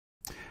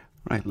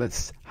Right,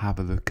 let's have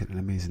a look at an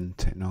amazing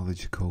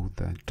technology called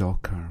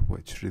Docker,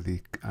 which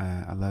really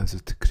allows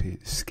us to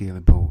create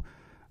scalable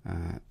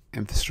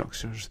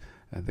infrastructures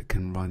that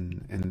can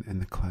run in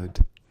the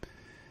cloud.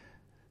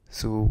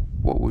 So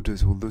what we'll do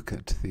is we'll look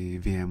at the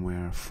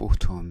VMware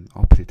Photon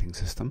operating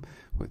system,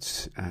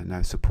 which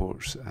now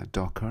supports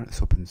Docker.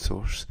 It's open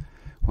source.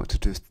 What to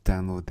do is to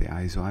download the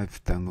ISO.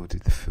 I've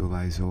downloaded the full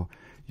ISO.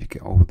 You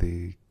get all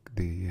the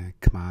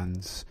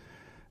commands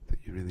that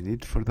you really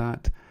need for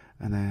that,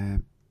 and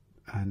then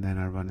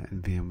I run it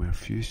in VMware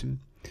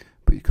Fusion.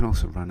 But you can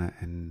also run it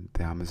in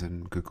the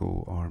Amazon,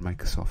 Google, or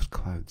Microsoft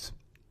clouds.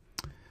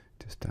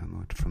 Just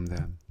download from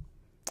them.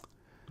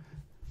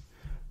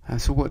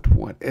 So what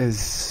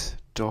is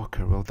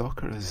Docker? Well,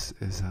 Docker is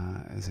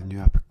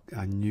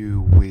a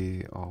new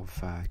way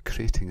of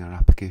creating our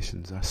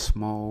applications. A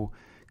small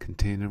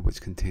container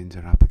which contains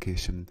our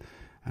application,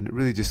 and it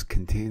really just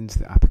contains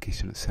the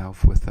application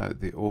itself without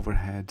the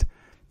overhead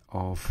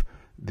of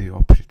the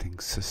operating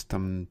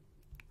system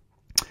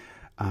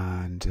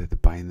and the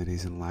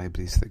binaries and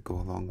libraries that go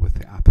along with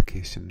the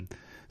application.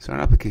 So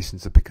our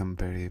applications have become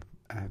very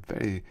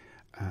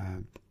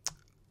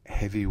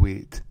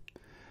heavyweight.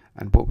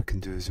 And what we can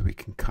do is we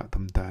can cut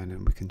them down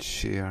and we can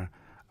share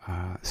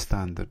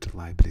standard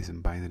libraries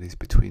and binaries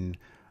between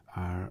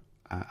our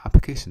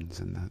applications,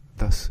 and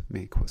thus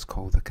make what's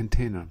called a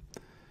container.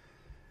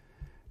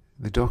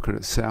 The Docker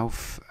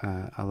itself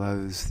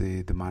allows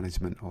the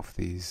management of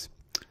these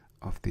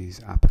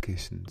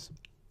applications.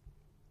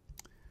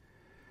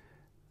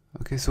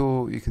 Okay,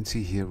 so you can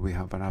see here we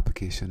have our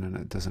application, and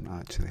it doesn't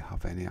actually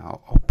have any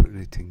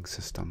operating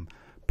system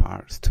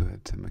parts to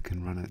it, and we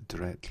can run it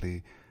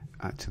directly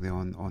actually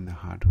on the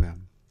hardware.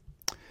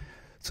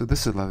 So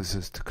this allows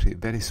us to create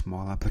very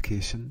small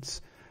applications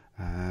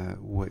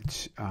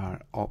which are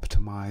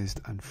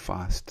optimized and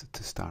fast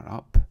to start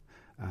up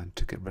and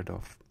to get rid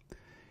of.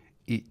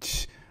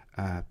 Each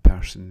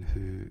person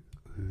who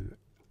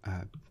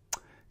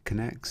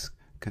connects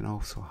can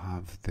also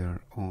have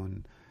their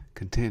own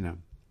container.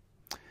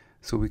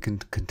 So we can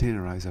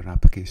containerize our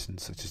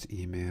applications such as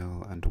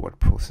email and word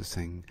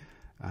processing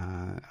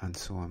and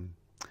so on.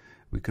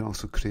 We can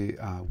also create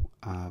a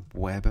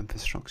web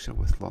infrastructure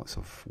with lots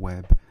of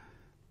web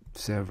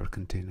server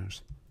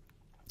containers.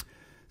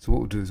 So what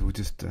we'll do is we'll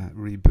just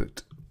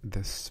reboot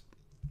this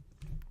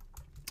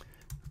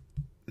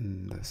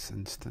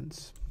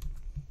instance.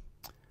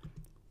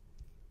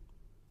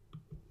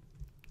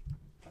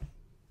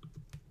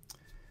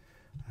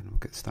 And we'll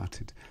get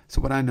started.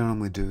 So what I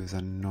normally do is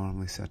I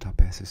normally set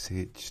up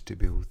SSH to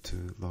be able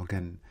to log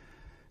in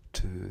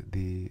to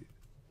the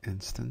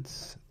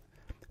instance.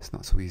 It's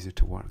not so easy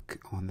to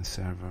work on the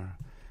server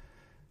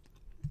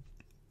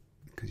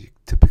because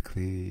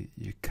typically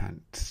you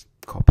can't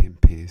copy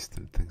and paste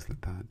and things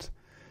like that.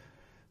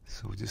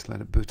 So we'll just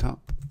let it boot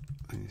up,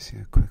 and you see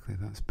how quickly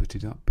that's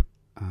booted up.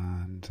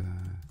 And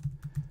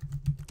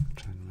I'll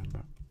try and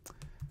remember.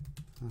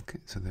 Okay,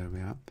 so there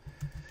we are.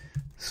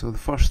 So the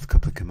first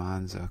couple of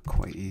commands are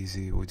quite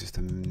easy. We'll just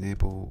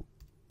enable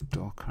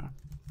Docker.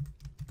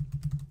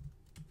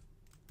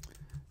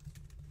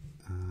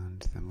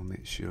 And then we'll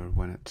make sure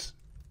when it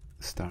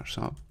starts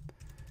up,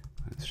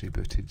 when it's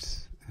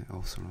rebooted, it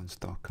also runs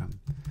Docker.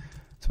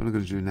 So what I'm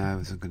going to do now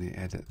is I'm going to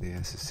edit the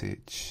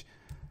SSH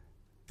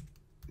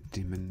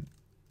daemon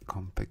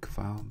config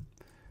file.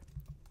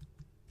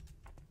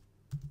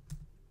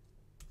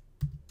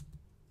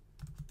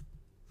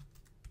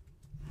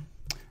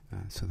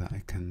 So that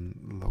I can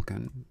log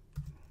in.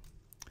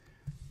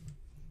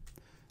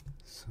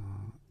 So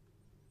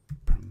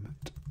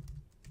permit.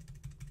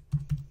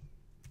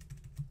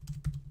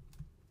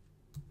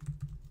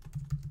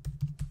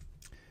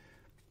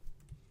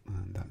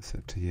 And that's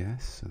set to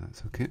yes, so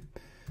that's okay.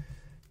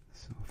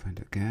 So I'll find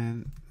it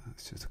again.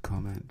 That's just a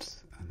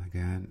comment, and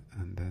again,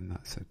 and then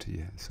that's set to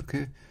yes.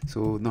 Okay.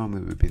 So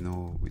normally it would be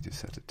no. We just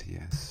set it to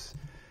yes,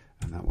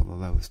 and that will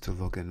allow us to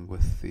log in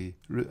with the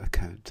root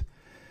account.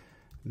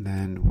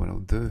 Then what I'll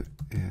do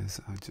is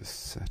I'll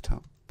just set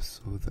up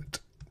so that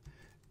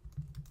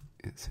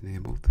it's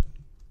enabled.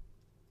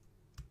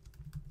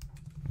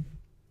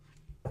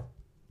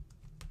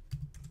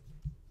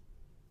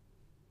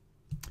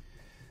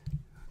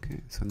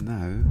 Okay, so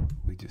now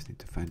we just need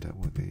to find out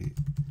what the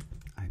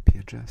IP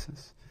address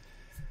is.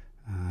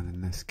 And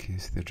in this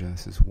case the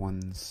address is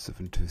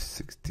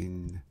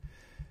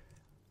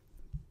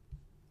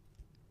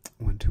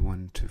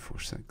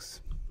 172.168.121.246.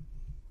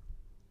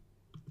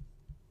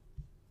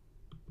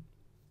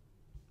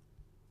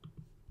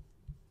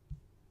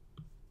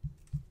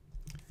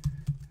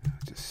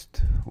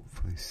 Just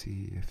hopefully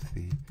see if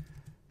the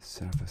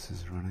service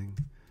is running.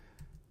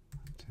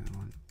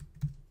 1,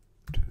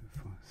 2,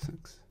 4,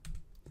 6.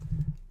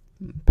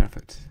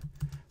 Perfect.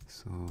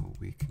 So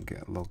we can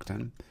get logged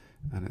in,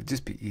 and it'd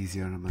just be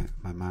easier on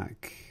my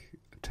Mac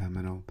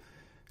terminal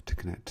to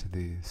connect to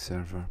the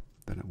server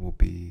than it will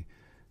be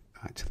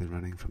actually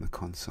running from the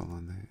console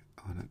on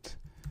it.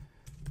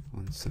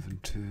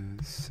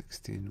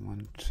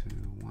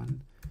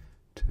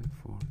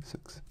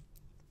 172.168.121.246.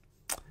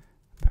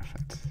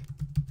 Perfect.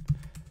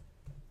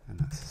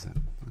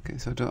 Okay,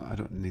 so I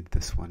don't need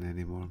this one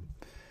anymore.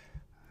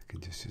 I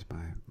can just use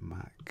my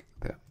Mac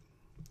there.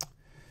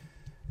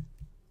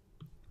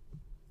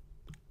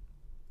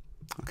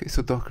 Okay,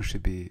 so Docker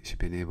should be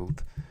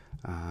enabled,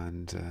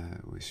 and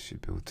we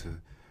should be able to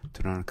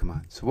run our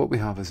command. So what we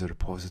have is a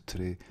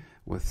repository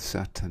with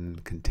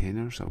certain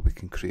containers, or we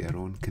can create our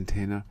own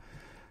container.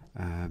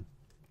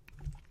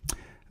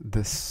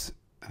 This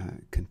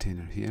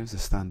container here is a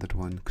standard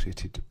one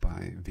created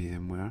by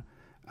VMware,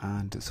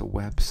 and it's a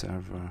web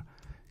server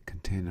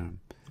container.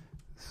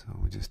 So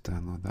we'll just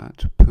download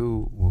that.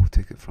 Pull will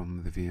take it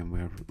from the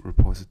VMware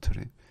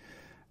repository,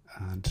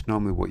 and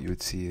normally what you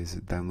would see is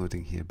it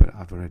downloading here, but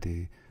I've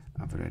already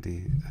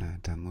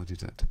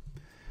downloaded it.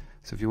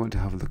 So if you want to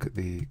have a look at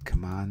the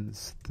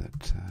commands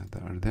that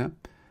are there,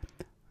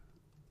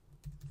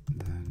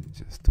 then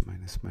just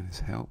minus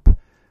help,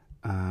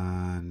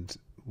 and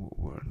what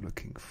we're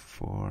looking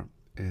for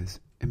is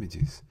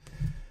images.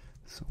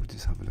 So we'll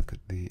just have a look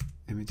at the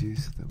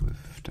images that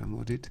we've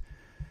downloaded.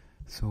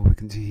 So we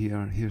can see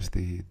here's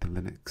the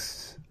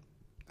Linux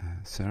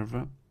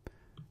server,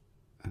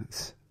 and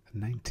it's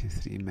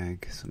 93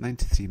 meg, so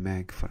 93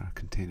 meg for our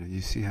container. You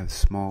see how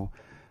small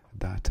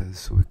that is,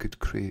 so we could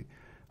create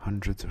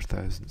hundreds or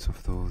thousands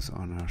of those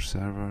on our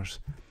servers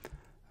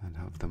and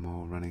have them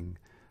all running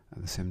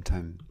at the same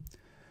time.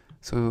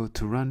 So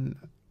to run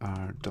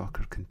our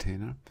Docker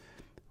container,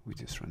 we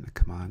just run the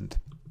command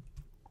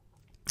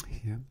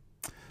here.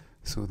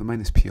 So the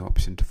 -p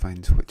option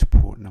defines which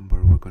port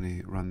number we're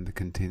going to run the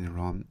container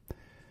on,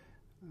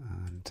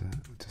 and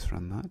we'll just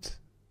run that.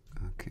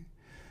 Okay,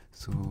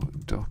 so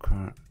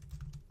Docker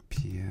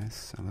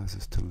PS allows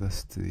us to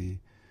list the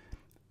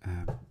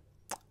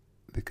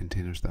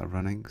containers that are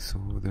running.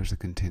 So there's a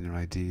container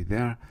ID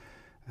there,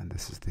 and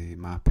this is the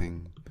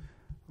mapping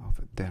of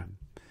it there.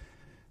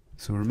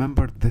 So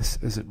remember, this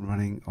isn't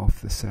running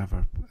off the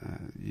server.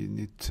 You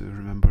need to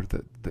remember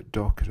that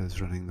Docker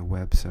is running the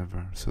web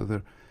server. So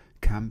there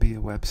can be a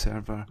web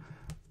server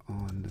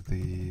on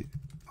the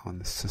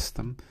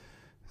system.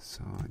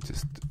 So I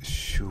just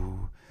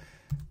show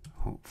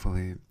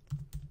hopefully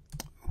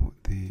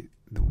what the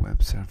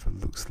web server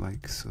looks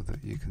like, so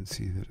that you can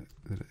see that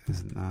it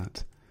isn't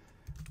that.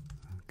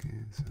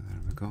 Okay, so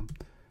there we go.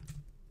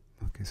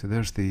 Okay, so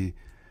there's the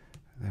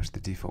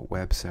default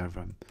web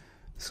server.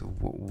 So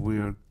what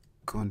we're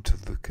going to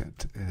look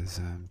at is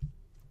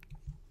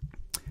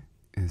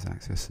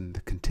accessing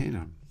the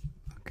container.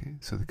 Okay,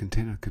 so the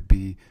container could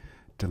be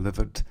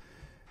delivered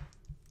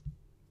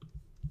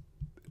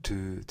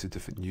to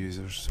different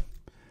users,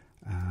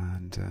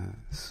 and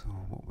so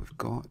what we've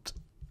got,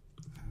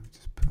 I'll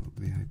just pull up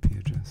the IP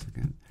address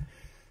again,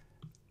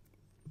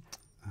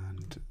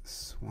 and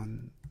it's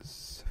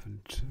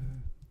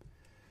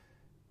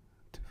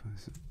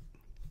 172.256,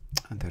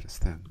 and there it's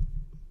there.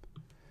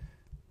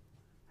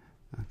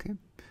 Okay,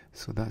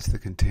 so that's the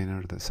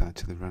container that's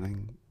actually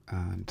running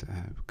and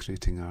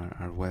creating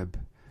our web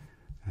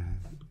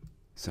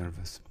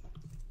service.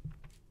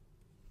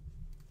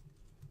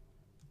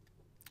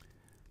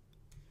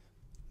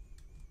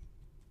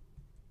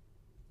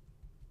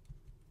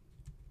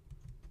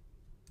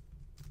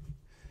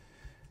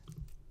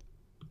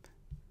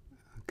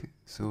 Okay,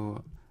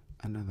 so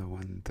another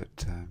one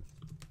that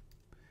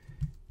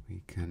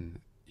we can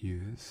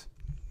use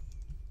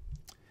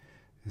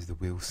is the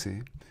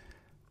whalesay.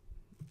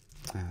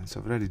 So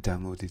I've already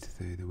downloaded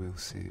the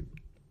whalesay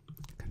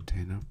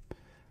container.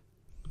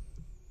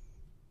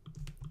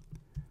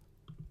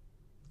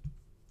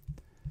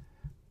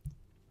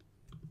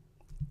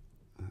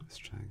 Let's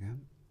try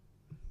again.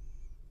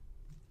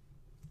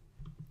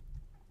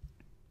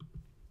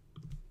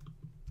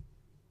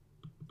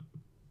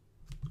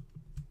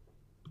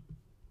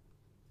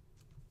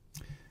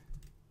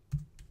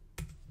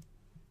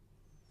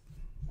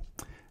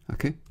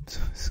 Okay,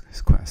 so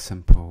it's quite a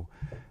simple,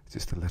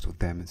 just a little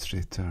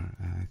demonstrator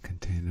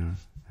container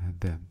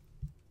there.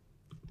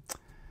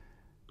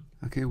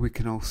 Okay, we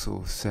can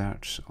also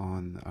search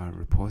on our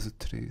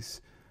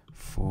repositories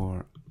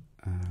for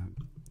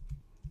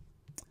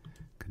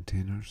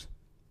containers.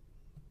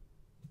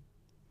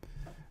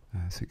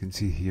 So you can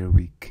see here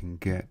we can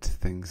get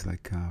things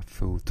like a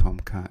full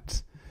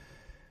Tomcat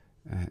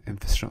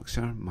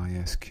infrastructure,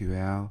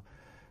 MySQL,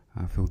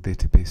 full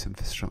database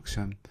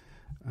infrastructure.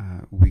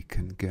 We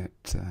can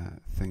get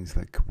things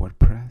like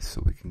WordPress,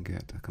 so we can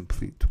get a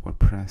complete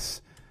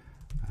WordPress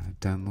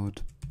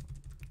download,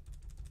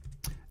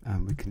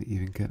 and we can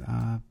even get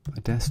a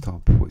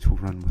desktop which will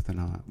run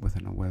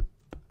within a web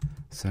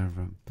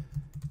server.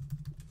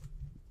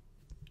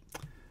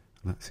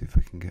 Let's see if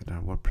we can get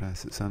our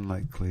WordPress. It's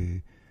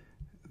unlikely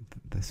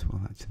that this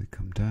will actually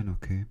come down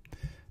okay,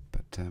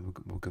 but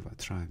we'll give it a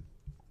try.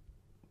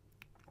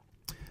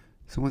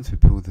 So once we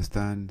pull this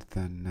down,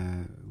 then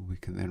we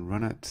can then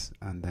run it,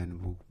 and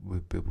then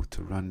we'll be able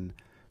to run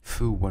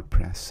full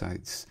WordPress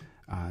sites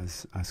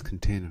as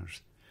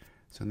containers.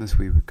 So in this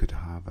way we could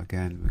have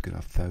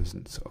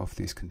thousands of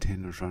these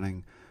containers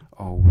running,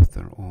 all with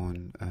their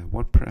own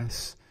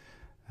WordPress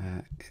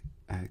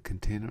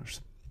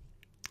containers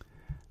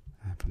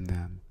from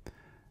them.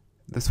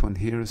 This one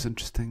here is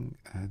interesting.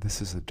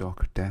 This is a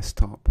Docker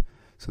desktop.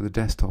 So the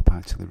desktop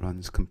actually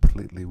runs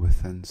completely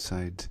within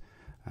inside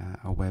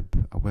a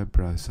web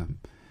browser,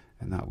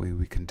 and that way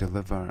we can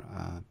deliver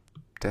a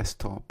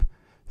desktop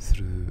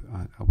through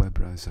a web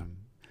browser.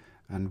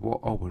 And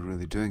what all we're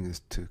really doing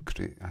is to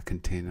create a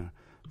container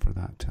for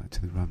that to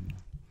actually run.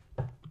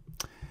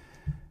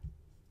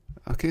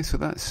 Okay, so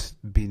that's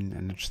been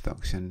an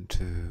introduction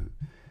to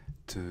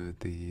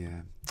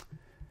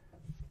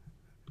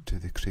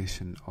the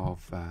creation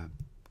of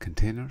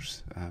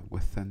containers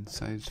within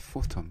inside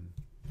Photon.